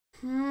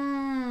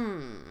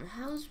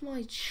how's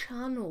my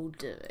channel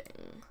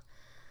doing?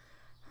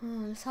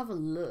 Let's have a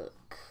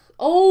look.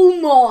 Oh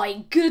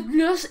my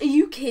goodness, are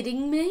you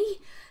kidding me?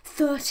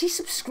 30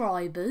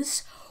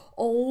 subscribers.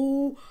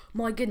 Oh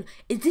my goodness.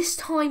 Is this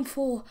time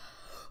for,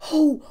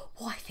 what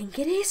I think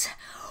it is?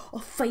 A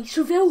face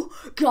reveal?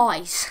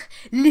 Guys,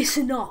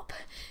 listen up.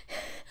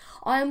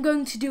 I am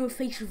going to do a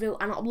face reveal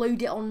and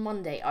upload it on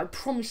Monday. I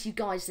promise you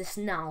guys this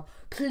now.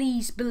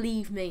 Please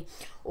believe me.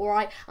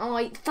 Alright, and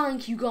I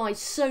thank you guys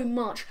so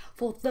much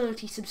for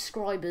 30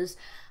 subscribers.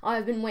 I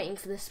have been waiting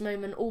for this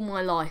moment all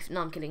my life.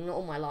 No, I'm kidding, not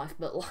all my life,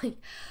 but like,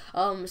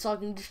 so I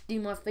can just do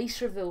my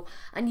face reveal.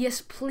 And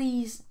yes,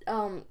 please,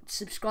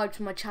 subscribe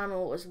to my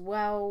channel as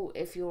well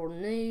if you're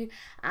new.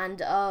 And,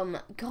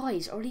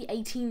 guys, already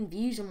 18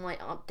 views on my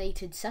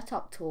updated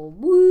setup tour.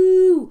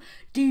 Woo!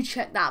 Do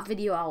check that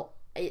video out.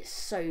 It's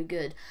so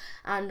good.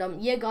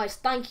 And yeah guys,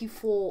 thank you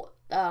for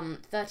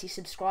 30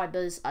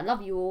 subscribers. I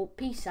love you all.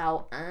 Peace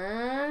out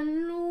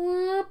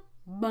and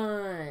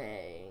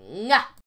bye.